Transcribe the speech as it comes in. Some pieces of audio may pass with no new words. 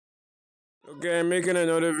Okay, I'm making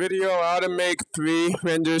another video how to make 3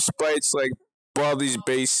 render sprites like Baldi's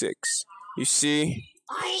Basics. You see,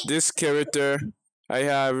 this character I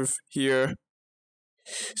have here.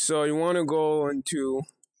 So you want to go into,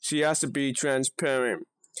 she has to be transparent.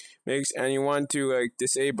 And you want to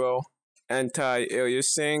disable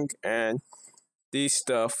anti-aliasing and these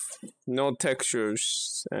stuff. No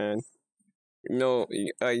textures and no,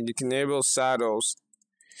 you can enable saddles.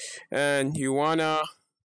 And you wanna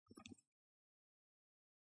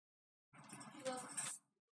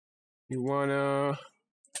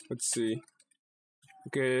let's see.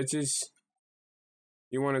 Okay, it's just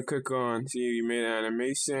you wanna click on see you made an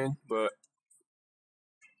animation, but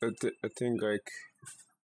I think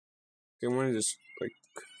they wanted just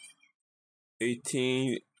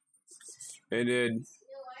 18, and then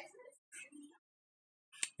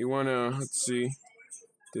you wanna let's see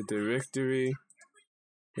the directory.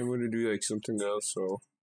 I'm gonna do something else, so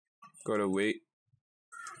gotta wait.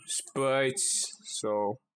 Sprites,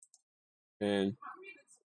 so and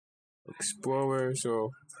Explorer,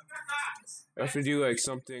 so I have to do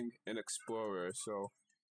something in Explorer, so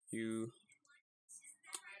you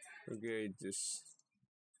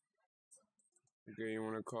you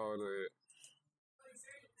wanna call it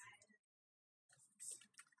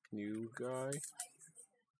new guy,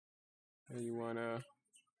 and you wanna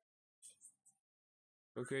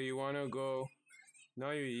go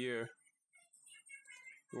now you're here.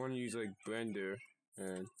 You wanna use Blender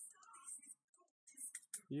and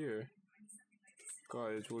here.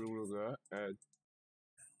 God, it's what we got. Add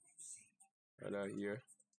that here.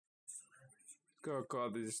 Gonna call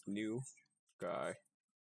this new guy.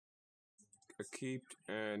 Keep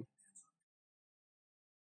and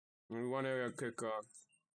we wanna click on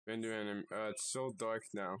render and it's so dark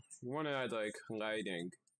now. We wanna add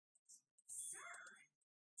lighting.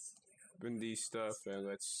 Open these stuff and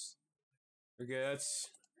let's that's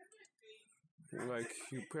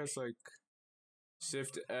you press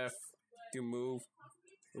Shift F to move.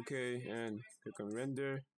 Okay, and click on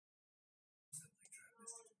render.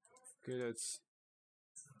 Okay,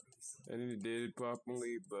 I need to did it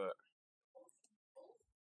properly, but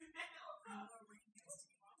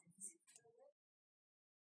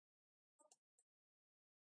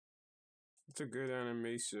it's a good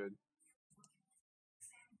animation.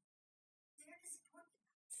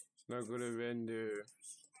 It's not gonna render.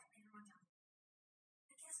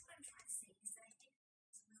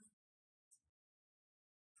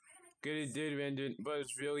 Okay, it did render, but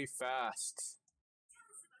it's really fast.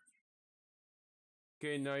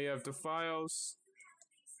 Okay, now you have the files.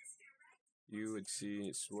 You would see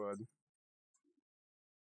it's one.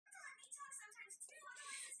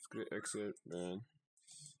 Let's go exit, man.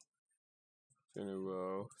 In a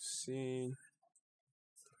row, scene.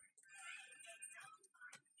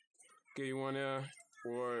 Okay, you wanna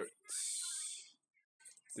or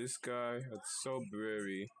this guy? That's so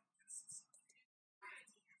blurry.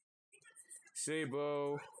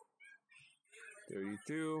 Sabo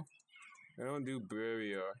 32. I don't do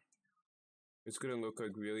blurry. It's gonna look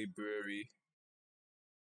really blurry.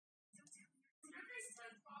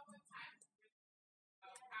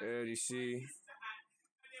 And you see, it's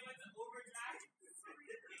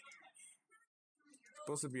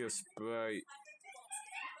supposed to be a sprite.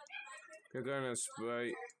 Click on a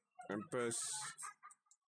sprite and press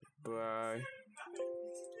apply.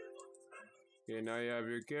 Okay, now you have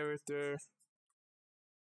your character.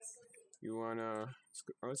 You wanna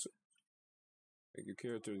your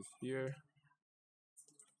character is here.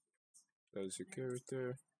 That's your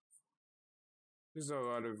character. There's a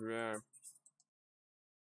lot of RAM.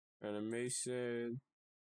 Animation.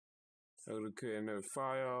 I will create another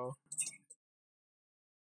file.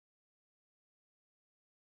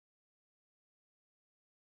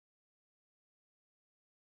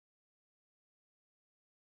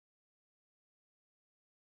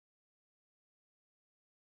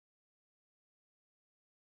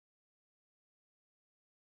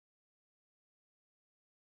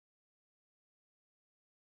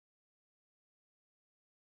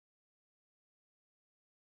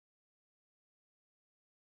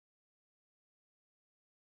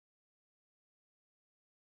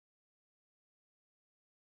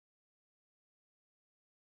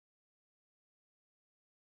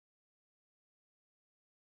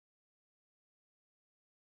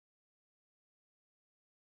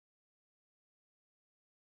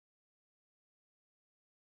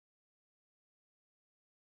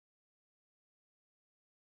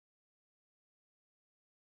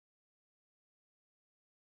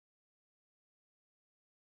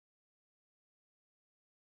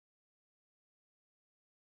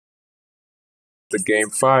 The game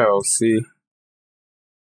file, see.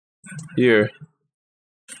 Here.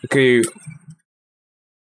 Okay.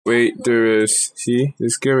 Wait, there is. See?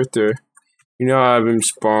 This character. You know how I have him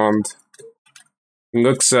spawned. He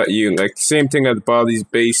looks at you. Like the same thing as Baldi's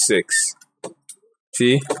basics.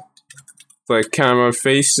 See? It's like camera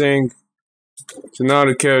facing. So now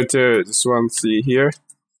the character, this one, see here?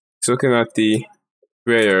 It's looking at the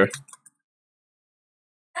player.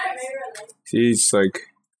 See, it's like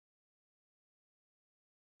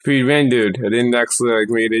pre-rendered. I didn't actually like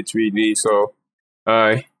made it 3D, so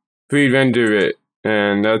I pre-render it.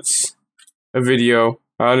 And that's a video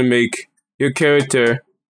how to make your character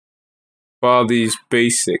Baldi's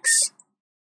basics.